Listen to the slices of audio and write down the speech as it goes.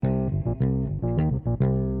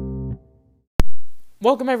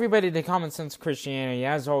Welcome everybody to Common Sense Christianity.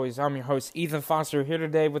 As always, I'm your host, Ethan Foster, here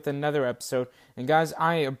today with another episode. And guys,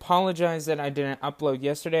 I apologize that I didn't upload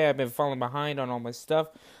yesterday. I've been falling behind on all my stuff.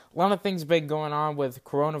 A lot of things been going on with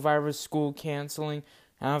coronavirus, school canceling.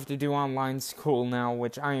 I have to do online school now,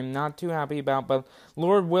 which I am not too happy about. But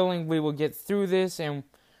Lord willing, we will get through this and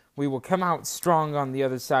we will come out strong on the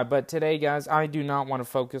other side. But today, guys, I do not want to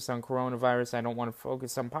focus on coronavirus. I don't want to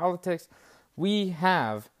focus on politics. We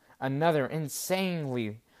have another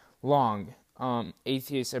insanely long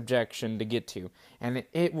atheist objection to get to, and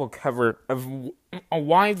it will cover a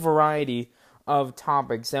wide variety of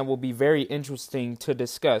topics that will be very interesting to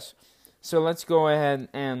discuss. So let's go ahead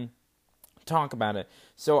and talk about it.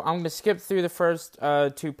 So I'm going to skip through the first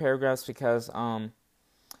two paragraphs because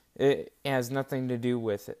it has nothing to do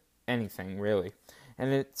with anything really.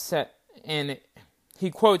 And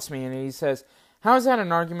he quotes me and he says, "How is that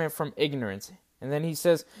an argument from ignorance?" And then he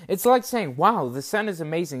says, "It's like saying, wow, the sun is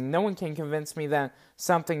amazing. No one can convince me that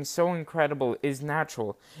something so incredible is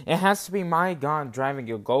natural. It has to be my God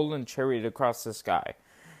driving a golden chariot across the sky."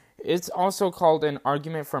 It's also called an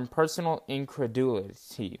argument from personal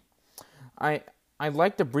incredulity. I'd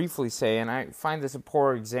like to briefly say, and I find this a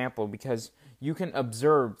poor example because you can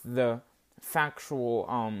observe the facts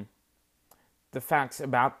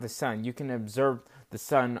about the sun. You can observe the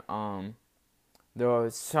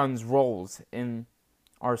sun's roles in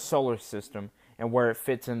our solar system and where it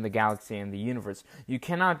fits in the galaxy and the universe. You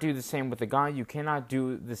cannot do the same with the God. You cannot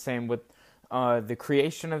do the same with the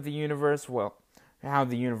creation of the universe. Well, how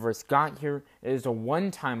the universe got here is a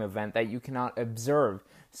one-time event that you cannot observe.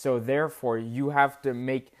 So therefore, you have to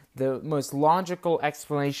make the most logical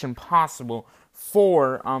explanation possible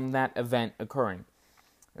for that event occurring.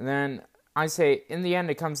 And then I say, in the end,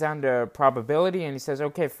 it comes down to probability, and he says,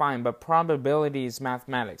 okay, fine, but probability is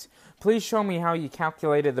mathematics. Please show me how you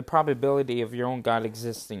calculated the probability of your own God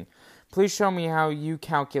existing. Please show me how you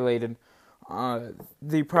calculated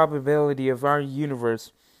the probability of our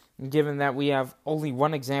universe, given that we have only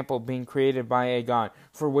one example being created by a God,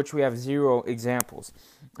 for which we have 0 examples.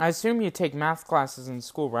 I assume you take math classes in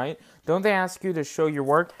school, right? Don't they ask you to show your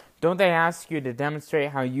work? Don't they ask you to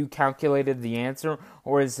demonstrate how you calculated the answer?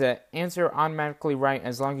 Or is the answer automatically right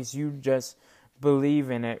as long as you just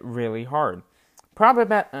believe in it really hard?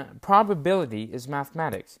 Probability is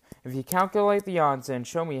mathematics. If you calculate the odds and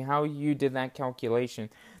show me how you did that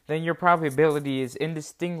calculation, then your probability is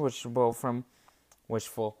indistinguishable from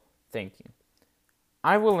wishful thinking.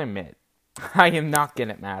 I will admit, I am not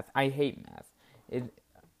good at math. I hate math.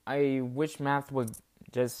 I wish math would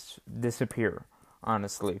just disappear,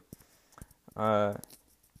 honestly.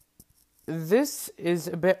 This is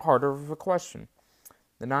a bit harder of a question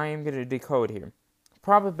than I am going to decode here.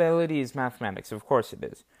 Probability is mathematics, of course it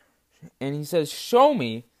is. And he says, show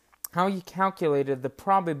me how you calculated the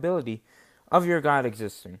probability of your God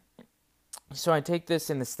existing. So I take this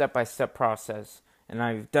in a step-by-step process, and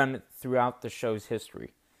I've done it throughout the show's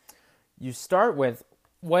history. You start with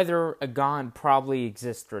whether a God probably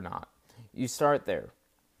exists or not. You start there.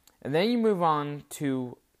 And then you move on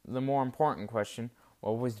to the more important question,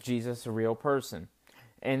 well, was Jesus a real person?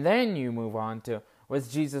 And then you move on to, was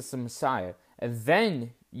Jesus the Messiah? And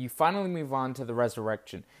then you finally move on to the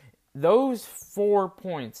resurrection. Those 4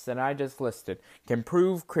 points that I just listed can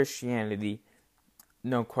prove Christianity,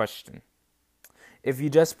 no question. If you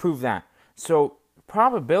just prove that. So,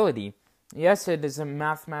 probability, yes, it is a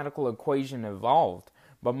mathematical equation evolved.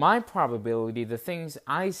 But my probability, the things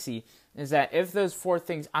I see, is that if those 4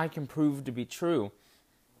 things I can prove to be true,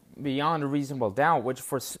 beyond a reasonable doubt, which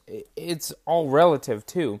it's all relative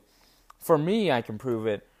too. For me, I can prove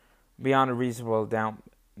it beyond a reasonable doubt.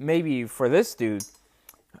 Maybe for this dude,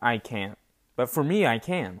 I can't. But for me, I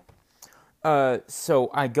can.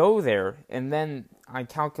 So I go there, and then I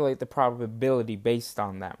calculate the probability based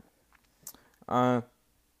on that.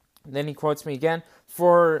 Then he quotes me again.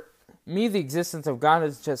 For me, the existence of God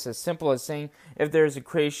is just as simple as saying, if there is a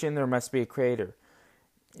creation, there must be a creator.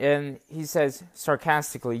 And he says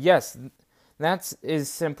sarcastically, yes, that is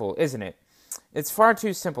simple, isn't it? It's far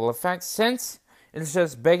too simple. In fact, since it's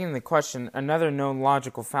just begging the question, another known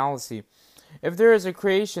logical fallacy. If there is a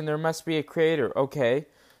creation, there must be a creator. Okay,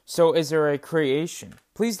 so is there a creation?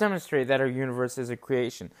 Please demonstrate that our universe is a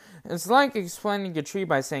creation. It's like explaining a tree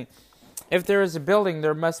by saying, if there is a building,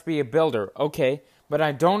 there must be a builder. Okay, but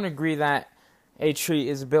I don't agree that a tree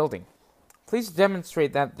is a building. Please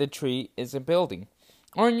demonstrate that the tree is a building.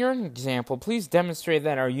 Or in your example, please demonstrate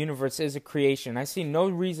that our universe is a creation. I see no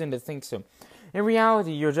reason to think so. In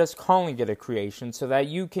reality, you're just calling it a creation so that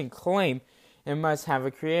you can claim it must have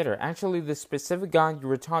a creator. Actually, the specific God you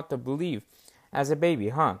were taught to believe as a baby,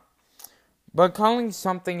 huh? But calling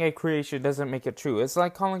something a creation doesn't make it true. It's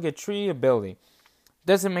like calling a tree a building.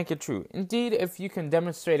 Doesn't make it true. Indeed, if you can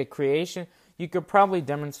demonstrate a creation, you could probably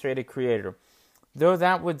demonstrate a creator, though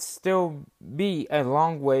that would still be a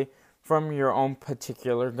long way from your own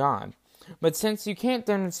particular God. But since you can't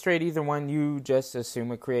demonstrate either one, you just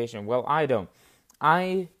assume a creation. Well, I don't.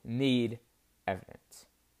 I need evidence.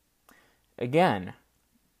 Again,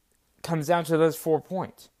 comes down to those 4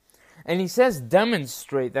 points. And he says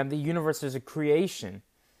demonstrate that the universe is a creation.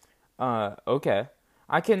 Okay.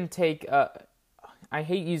 I can take... I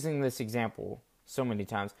hate using this example so many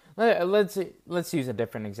times. Let's use a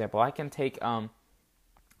different example. I can take a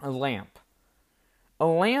lamp. A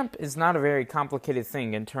lamp is not a very complicated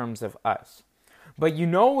thing in terms of us. But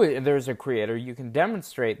there's a creator. You can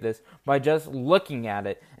demonstrate this by just looking at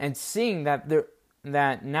it and seeing that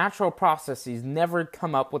that natural processes never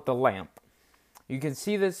come up with the lamp. You can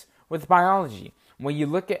see this with biology. When you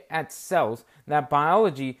look at cells, that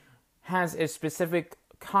biology has a specific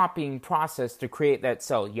copying process to create that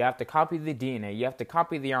cell. You have to copy the DNA, you have to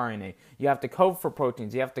copy the RNA, you have to code for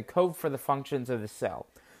proteins, you have to code for the functions of the cell.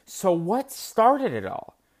 So what started it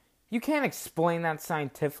all? You can't explain that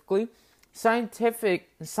scientifically. Science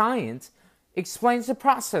explains the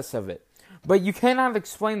process of it, but you cannot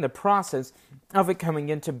explain the process of it coming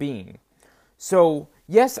into being. So,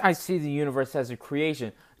 yes, I see the universe as a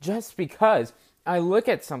creation just because I look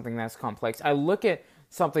at something that's complex. I look at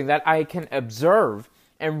something that I can observe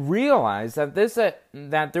and realize that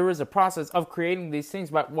that there is a process of creating these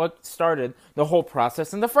things, but what started the whole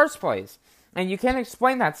process in the first place. And you can't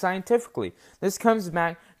explain that scientifically. This comes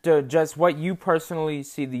back to just what you personally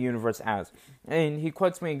see the universe as. And he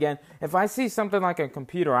quotes me again, if I see something like a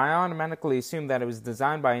computer, I automatically assume that it was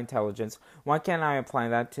designed by intelligence. Why can't I apply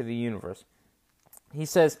that to the universe? He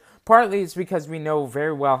says, partly it's because we know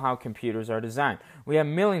very well how computers are designed. We have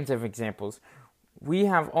millions of examples. We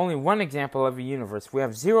have only one example of a universe. We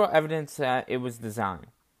have zero evidence that it was designed.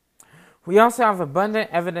 We also have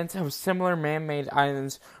abundant evidence of similar man-made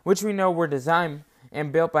items which we know were designed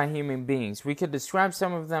and built by human beings. We could describe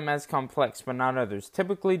some of them as complex, but not others.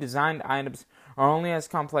 Typically, designed items are only as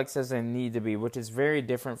complex as they need to be, which is very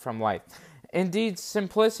different from life. Indeed,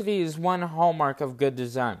 simplicity is one hallmark of good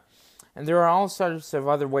design. And there are all sorts of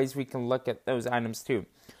other ways we can look at those items too.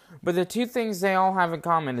 But the two things they all have in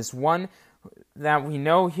common is one, that we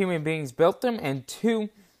know human beings built them, and two,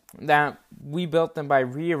 that we built them by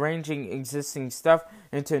rearranging existing stuff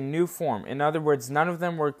into a new form. In other words, none of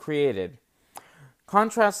them were created.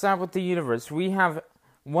 Contrast that with the universe. We have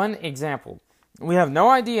one example. We have no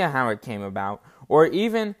idea how it came about, or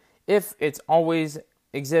even if it's always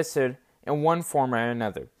existed in one form or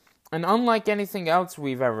another. And unlike anything else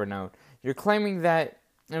we've ever known, you're claiming that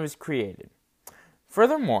it was created.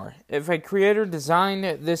 Furthermore, if a creator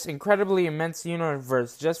designed this incredibly immense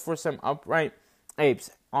universe just for some upright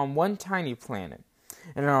apes on one tiny planet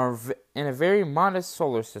in a very modest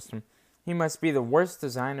solar system, he must be the worst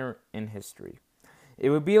designer in history.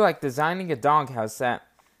 It would be like designing a doghouse that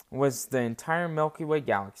was the entire Milky Way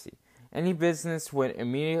galaxy. Any business would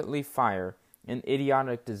immediately fire an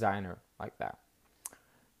idiotic designer like that.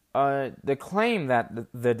 The claim that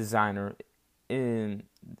the designer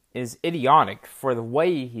is idiotic for the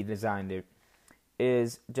way he designed it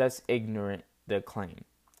is just ignorant, the claim.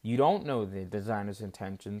 You don't know the designer's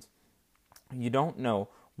intentions. You don't know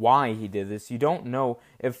why he did this. You don't know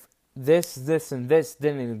if this, and this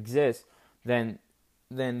didn't exist, then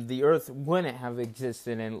the earth wouldn't have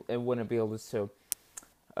existed and it wouldn't be able to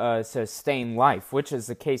sustain life, which is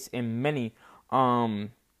the case in many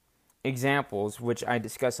examples, which I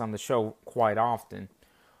discuss on the show quite often.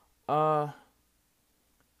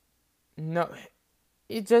 No,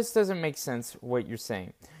 it just doesn't make sense what you're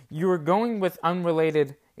saying. You are going with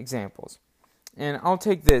unrelated examples. And I'll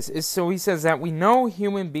take this. So he says that we know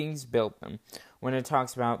human beings built them when it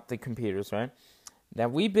talks about the computers, right?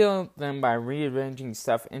 That we built them by rearranging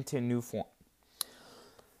stuff into a new form.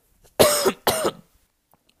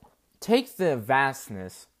 Take the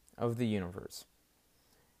vastness of the universe.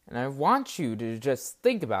 And I want you to just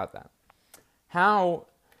think about that. How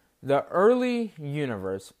the early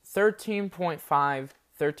universe, 13.5,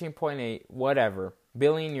 13.8, whatever,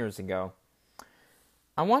 billion years ago,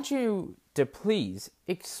 I want you to please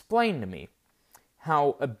explain to me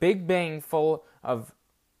how a Big Bang full of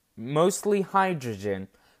mostly hydrogen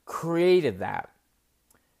created that.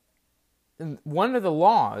 One of the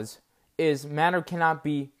laws is matter cannot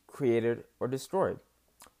be created or destroyed.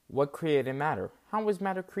 What created matter? How was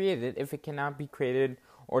matter created if it cannot be created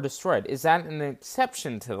or destroyed? Is that an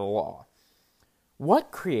exception to the law?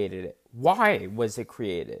 What created it? Why was it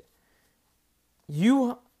created?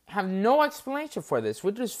 You have no explanation for this,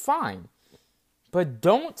 which is fine. But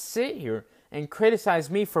don't sit here and criticize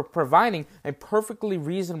me for providing a perfectly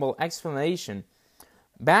reasonable explanation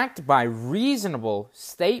backed by reasonable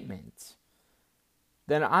statements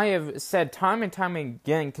that I have said time and time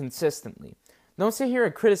again consistently. Don't sit here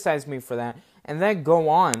and criticize me for that and then go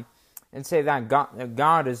on and say that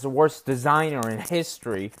God is the worst designer in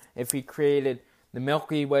history if he created the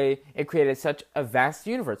Milky Way. It created such a vast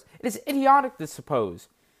universe. It is idiotic to suppose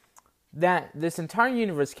that this entire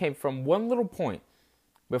universe came from one little point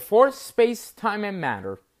before space, time, and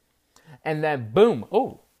matter, and then boom,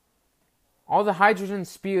 all the hydrogen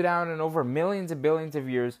spewed out, and over millions and billions of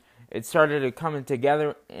years, it started to come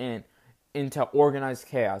together and into organized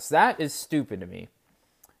chaos. That is stupid to me.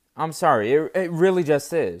 I'm sorry, it really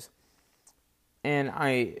just is. And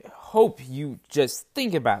I hope you just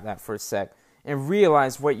think about that for a sec and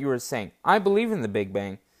realize what you were saying. I believe in the Big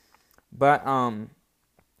Bang, but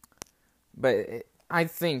I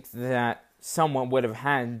think that someone would have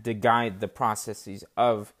had to guide the processes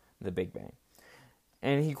of the Big Bang.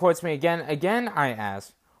 And he quotes me again. Again, I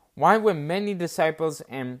ask, why would many disciples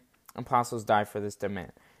and apostles die for this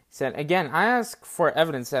demand? He said, again, I ask for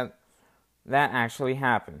evidence that actually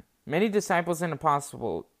happened. Many disciples and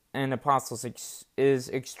apostles is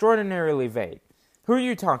extraordinarily vague. Who are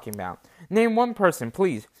you talking about? Name one person,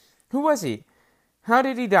 please. Who was he? How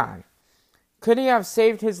did he die? Could he have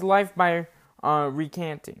saved his life by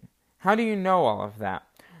recanting? How do you know all of that?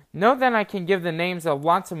 Know that I can give the names of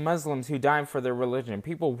lots of Muslims who died for their religion,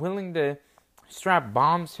 people willing to strap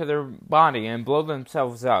bombs to their body and blow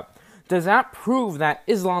themselves up. Does that prove that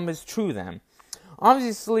Islam is true then?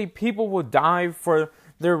 Obviously, people will die for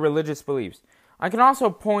their religious beliefs. I can also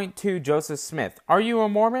point to Joseph Smith. Are you a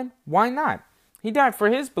Mormon? Why not? He died for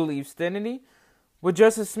his beliefs, didn't he? Would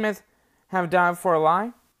Joseph Smith have died for a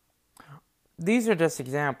lie? These are just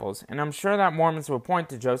examples, and I'm sure that Mormons will point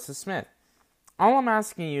to Joseph Smith. All I'm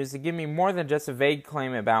asking you is to give me more than just a vague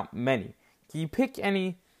claim about many. Can you pick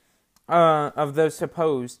any of those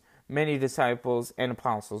supposed many disciples and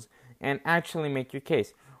apostles and actually make your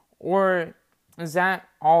case? Or is that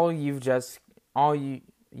all you've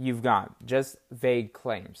got? Just vague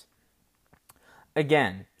claims?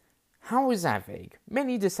 Again, how is that vague?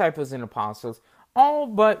 Many disciples and apostles, all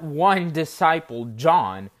but one disciple,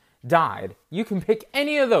 John, died. You can pick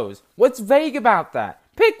any of those. What's vague about that?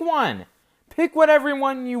 Pick one. Pick whatever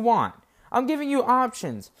one you want. I'm giving you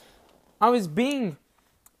options. I was being,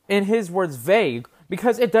 in his words, vague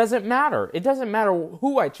because it doesn't matter. It doesn't matter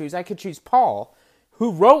who I choose. I could choose Paul,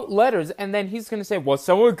 who wrote letters, and then he's going to say, well,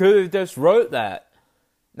 someone could have just wrote that.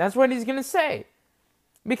 That's what he's going to say.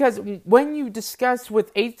 Because when you discuss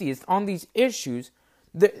with atheists on these issues,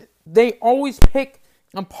 they always pick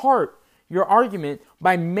apart your argument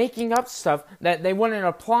by making up stuff that they wouldn't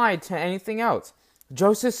apply to anything else.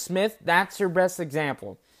 Joseph Smith, that's your best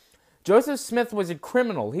example. Joseph Smith was a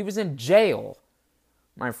criminal. He was in jail,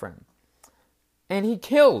 my friend. And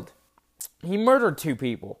he murdered 2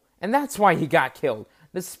 people. And that's why he got killed,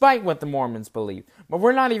 despite what the Mormons believe. But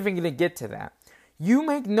we're not even going to get to that. You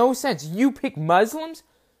make no sense. You pick Muslims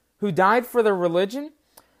who died for their religion?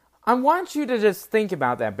 I want you to just think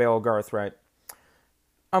about that, Bale Garthright.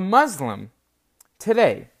 A Muslim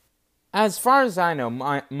today, as far as I know,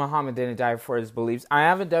 Muhammad didn't die for his beliefs. I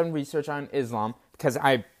haven't done research on Islam because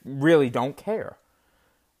I really don't care.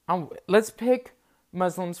 Let's pick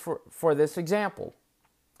Muslims for this example.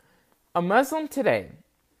 A Muslim today,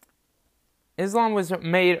 Islam was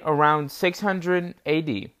made around 600 AD.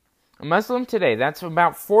 A Muslim today, that's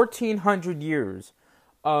about 1,400 years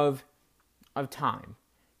of time,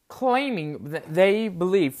 claiming that they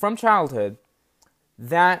believe from childhood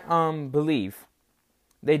that belief.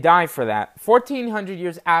 They die for that 1,400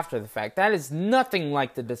 years after the fact. That is nothing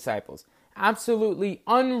like the disciples. Absolutely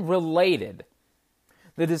unrelated.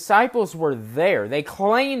 The disciples were there. They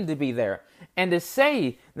claimed to be there. And to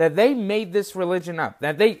say that they made this religion up,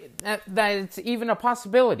 that it's even a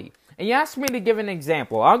possibility. And you asked me to give an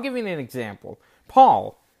example. I'll give you an example.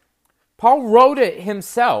 Paul wrote it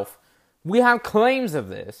himself. We have claims of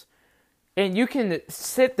this. And you can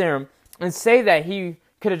sit there and say that he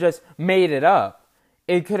could have just made it up.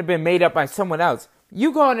 It could have been made up by someone else.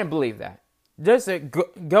 You go ahead and believe that. Just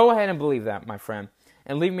go ahead and believe that, my friend.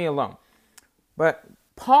 And leave me alone. But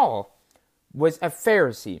Paul was a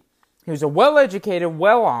Pharisee. He was a well-educated,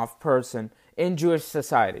 well-off person in Jewish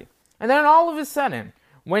society. And then all of a sudden,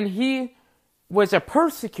 when he was a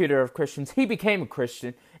persecutor of Christians, he became a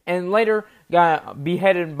Christian and later got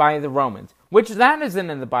beheaded by the Romans. Which that isn't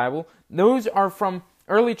in the Bible. Those are from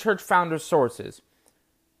early church founder sources.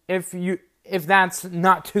 If that's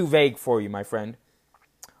not too vague for you, my friend.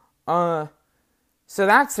 So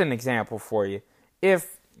that's an example for you,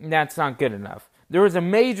 if that's not good enough. There was a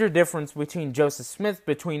major difference between Joseph Smith,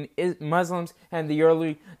 between Muslims and the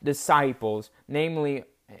early disciples, namely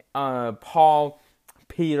Paul,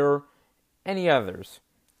 Peter, any others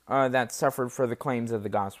that suffered for the claims of the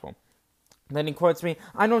gospel. Then he quotes me,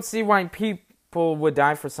 "I don't see why people would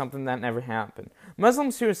die for something that never happened.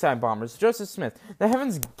 Muslim suicide bombers, Joseph Smith, the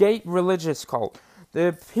Heaven's Gate religious cult,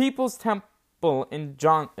 the People's Temple in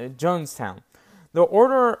Jonestown, the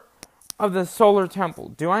Order of the Solar Temple.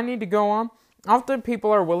 Do I need to go on? Often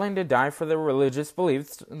people are willing to die for their religious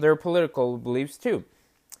beliefs, their political beliefs too.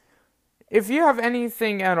 If you have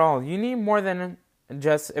anything at all, you need more than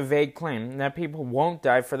just a vague claim that people won't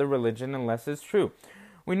die for their religion unless it's true.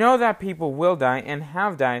 We know that people will die and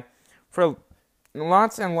have died for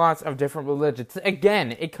lots and lots of different religions.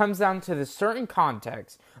 Again, it comes down to the certain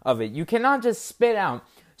context of it. You cannot just spit out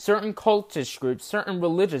certain cultist groups, certain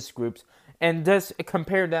religious groups, and just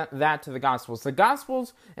compare that to the Gospels. The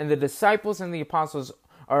Gospels and the disciples and the apostles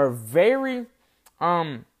are very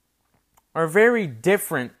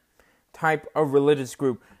different type of religious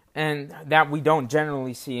group, and that we don't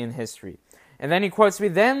generally see in history. And then he quotes me,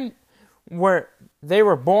 then they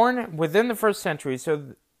were born within the first century,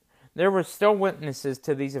 so there were still witnesses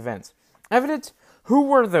to these events. Evidence? Who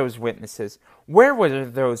were those witnesses? Where were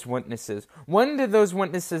those witnesses? When did those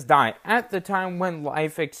witnesses die? At the time when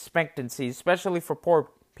life expectancy, especially for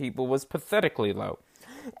poor people, was pathetically low.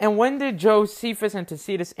 And when did Josephus and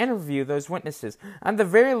Tacitus interview those witnesses? At the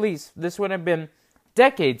very least, this would have been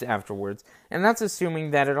decades afterwards, and that's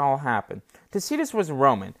assuming that it all happened. Tacitus was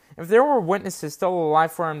Roman. If there were witnesses still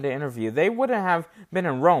alive for him to interview, they would have been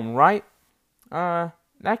in Rome, right?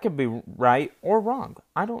 That could be right or wrong.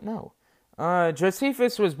 I don't know.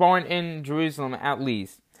 Josephus was born in Jerusalem, at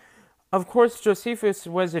least. Of course, Josephus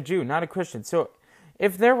was a Jew, not a Christian. So,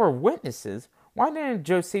 if there were witnesses, why didn't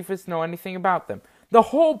Josephus know anything about them? The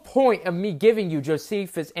whole point of me giving you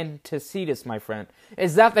Josephus and Tacitus, my friend,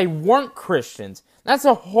 is that they weren't Christians. That's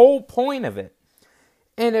the whole point of it.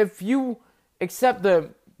 And if you accept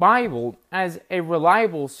the Bible as a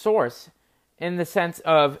reliable source, in the sense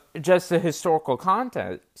of just the historical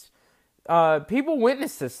context, people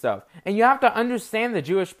witness this stuff. And you have to understand the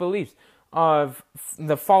Jewish beliefs of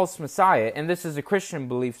the false Messiah. And this is a Christian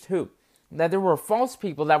belief too. That there were false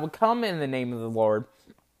people that would come in the name of the Lord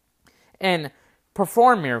and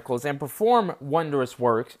perform miracles and perform wondrous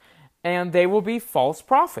works. And they will be false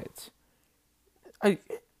prophets.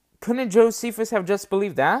 Couldn't Josephus have just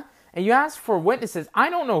believed that? And you ask for witnesses.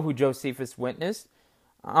 I don't know who Josephus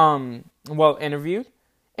interviewed.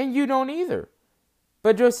 And you don't either.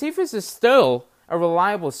 But Josephus is still a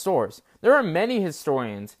reliable source. There are many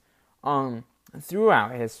historians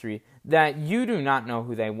throughout history that you do not know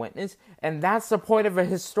who they witnessed, and that's the point of a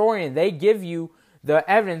historian. They give you the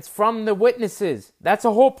evidence from the witnesses. That's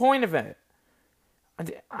the whole point of it.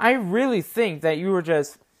 I really think that you were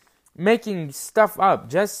just making stuff up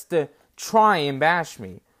just to try and bash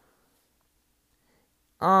me.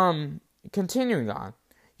 Continuing on.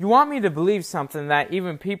 You want me to believe something that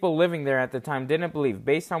even people living there at the time didn't believe,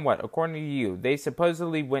 based on what, according to you, they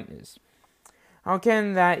supposedly witnessed. How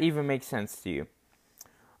can that even make sense to you?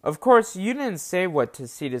 Of course, you didn't say what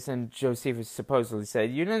Tacitus and Josephus supposedly said.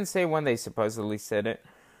 You didn't say when they supposedly said it.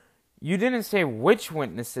 You didn't say which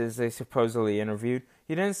witnesses they supposedly interviewed.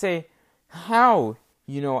 You didn't say how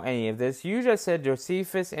you know any of this. You just said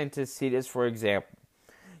Josephus and Tacitus, for example.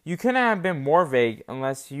 You couldn't have been more vague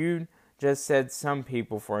unless you just said some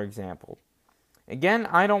people, for example. Again,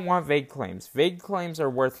 I don't want vague claims. Vague claims are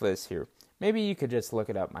worthless here. Maybe you could just look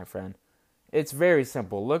it up, my friend. It's very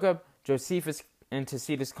simple. Look up Josephus and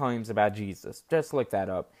Tacitus claims about Jesus. Just look that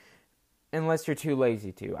up. Unless you're too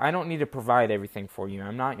lazy to. I don't need to provide everything for you.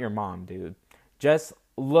 I'm not your mom, dude. Just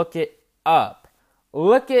look it up.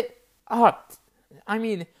 Look it up. I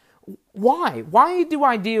mean, why? Why do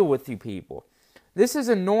I deal with you people? This is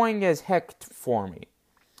annoying as heck for me.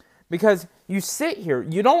 Because you sit here,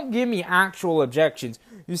 you don't give me actual objections.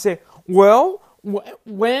 You say, well,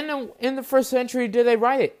 when in the first century did they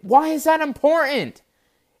write it? Why is that important?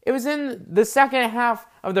 It was in the second half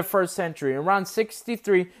of the first century, around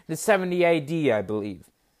 63 to 70 AD, I believe.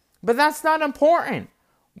 But that's not important.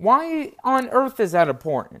 Why on earth is that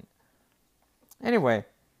important? Anyway,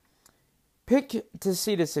 pick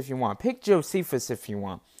Tacitus if you want. Pick Josephus if you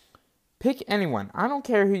want. Pick anyone. I don't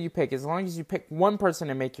care who you pick, as long as you pick one person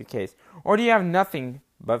to make your case. Or do you have nothing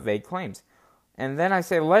but vague claims? And then I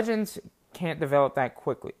say legends can't develop that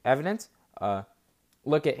quickly. Evidence?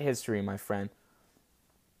 Look at history, my friend.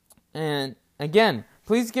 And again,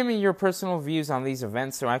 please give me your personal views on these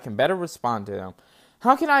events so I can better respond to them.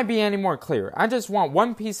 How can I be any more clear? I just want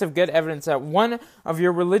one piece of good evidence that one of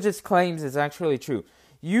your religious claims is actually true.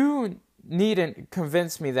 You needn't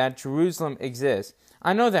convince me that Jerusalem exists.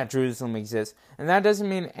 I know that Jerusalem exists, and that doesn't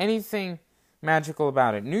mean anything magical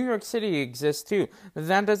about it. New York City exists too, but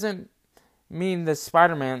that doesn't mean the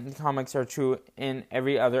Spider-Man comics are true in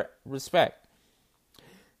every other respect.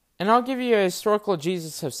 And I'll give you a historical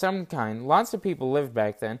Jesus of some kind. Lots of people lived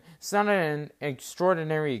back then. It's not an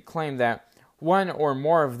extraordinary claim that one or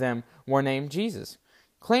more of them were named Jesus.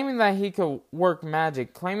 Claiming that he could work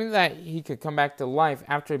magic, claiming that he could come back to life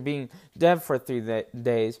after being dead for 3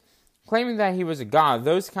 days, claiming that he was a god,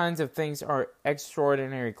 those kinds of things are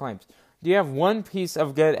extraordinary claims. Do you have one piece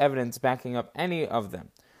of good evidence backing up any of them?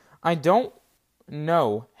 I don't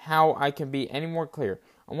know how I can be any more clear.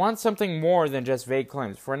 I want something more than just vague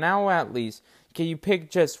claims. For now, at least, can you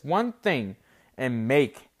pick just one thing and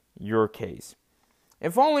make your case?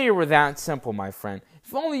 If only it were that simple, my friend.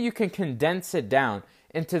 If only you can condense it down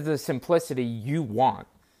into the simplicity you want.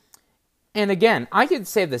 And again, I could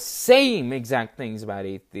say the same exact things about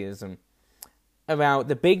atheism, about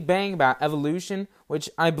the Big Bang, about evolution, which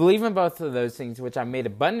I believe in both of those things, which I made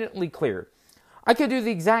abundantly clear. I could do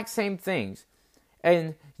the exact same things,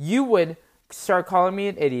 and you would start calling me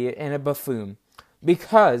an idiot and a buffoon,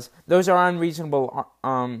 because those are unreasonable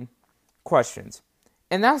questions.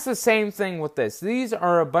 And that's the same thing with this. These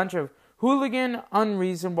are a bunch of hooligan,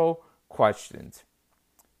 unreasonable questions.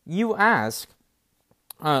 You ask,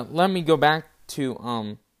 let me go back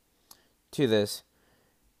to this.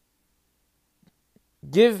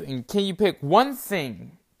 Can you pick one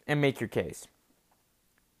thing and make your case?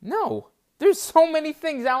 No. There's so many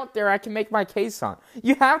things out there I can make my case on.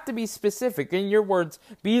 You have to be specific. In your words,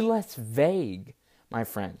 be less vague, my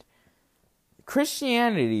friend.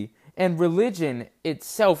 Christianity and religion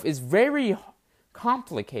itself is very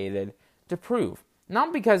complicated to prove.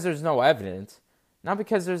 Not because there's no evidence. Not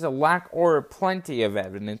because there's a lack or plenty of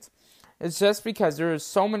evidence. It's just because there are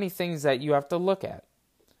so many things that you have to look at.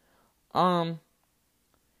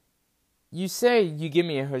 You say you give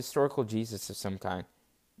me a historical Jesus of some kind.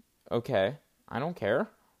 Okay, I don't care.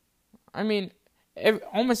 I mean,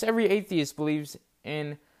 almost every atheist believes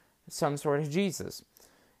in some sort of Jesus.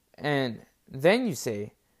 And then you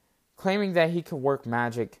say, claiming that he could work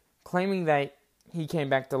magic, claiming that he came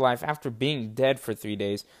back to life after being dead for 3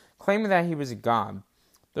 days, claiming that he was a god.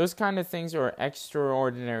 Those kind of things are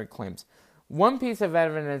extraordinary claims. One piece of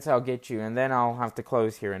evidence I'll get you, and then I'll have to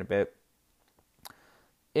close here in a bit,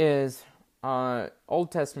 is Old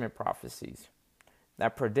Testament prophecies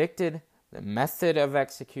that predicted the method of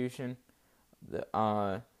execution,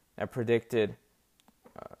 that predicted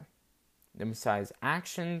the Messiah's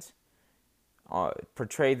actions,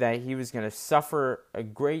 portrayed that he was going to suffer a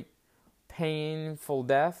great, painful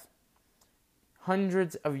death,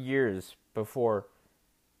 hundreds of years before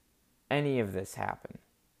any of this happened.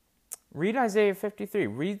 Read Isaiah 53,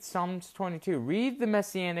 read Psalms 22, read the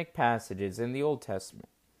messianic passages in the Old Testament.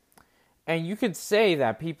 And you could say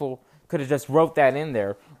that people could have just wrote that in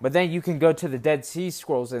there, but then you can go to the Dead Sea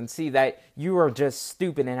Scrolls and see that you are just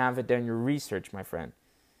stupid and haven't done your research, my friend.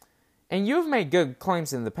 And you've made good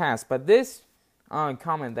claims in the past, but this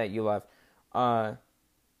comment that you left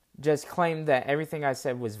just claimed that everything I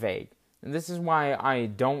said was vague. And this is why I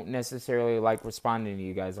don't necessarily like responding to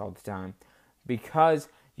you guys all the time, because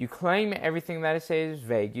you claim everything that I say is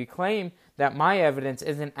vague. You claim that my evidence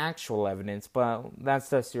isn't actual evidence, but that's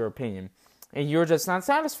just your opinion. And you're just not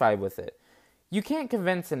satisfied with it. You can't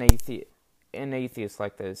convince an atheist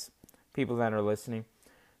like this, people that are listening,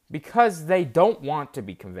 because they don't want to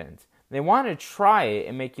be convinced. They want to try it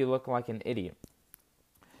and make you look like an idiot.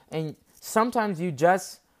 And sometimes you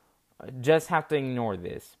just have to ignore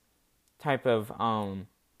this type of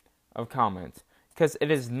comments, because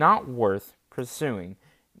it is not worth pursuing,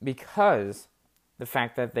 because the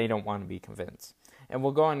fact that they don't want to be convinced. And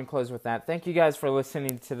we'll go on and close with that. Thank you guys for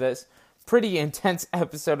listening to this pretty intense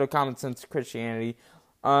episode of Common Sense Christianity.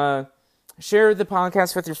 Share the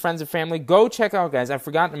podcast with your friends and family. Go check out, guys, I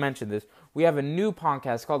forgot to mention this. We have a new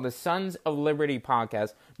podcast called the Sons of Liberty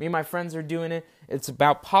podcast. Me and my friends are doing it. It's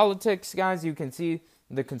about politics, guys. You can see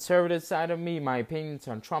the conservative side of me, my opinions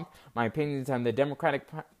on Trump, my opinions on the Democratic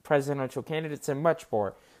presidential candidates, and much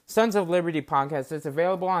more. Sons of Liberty podcast is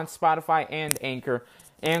available on Spotify and Anchor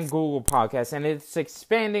and Google Podcasts, and it's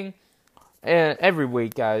expanding every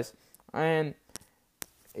week, guys. And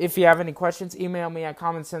if you have any questions, email me at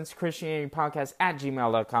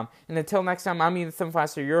commonsensechristianitypodcast@gmail.com. And until next time, I'm Ethan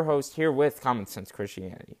Foster, your host here with Common Sense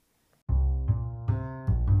Christianity.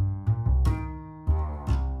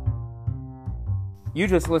 You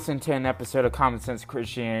just listened to an episode of Common Sense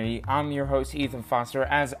Christianity. I'm your host, Ethan Foster,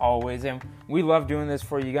 as always, and we love doing this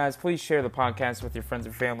for you guys. Please share the podcast with your friends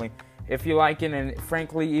and family if you like it, and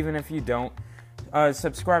frankly, even if you don't,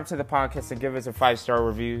 subscribe to the podcast and give us a 5-star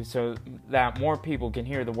review so that more people can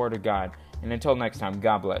hear the Word of God. And until next time,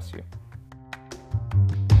 God bless you.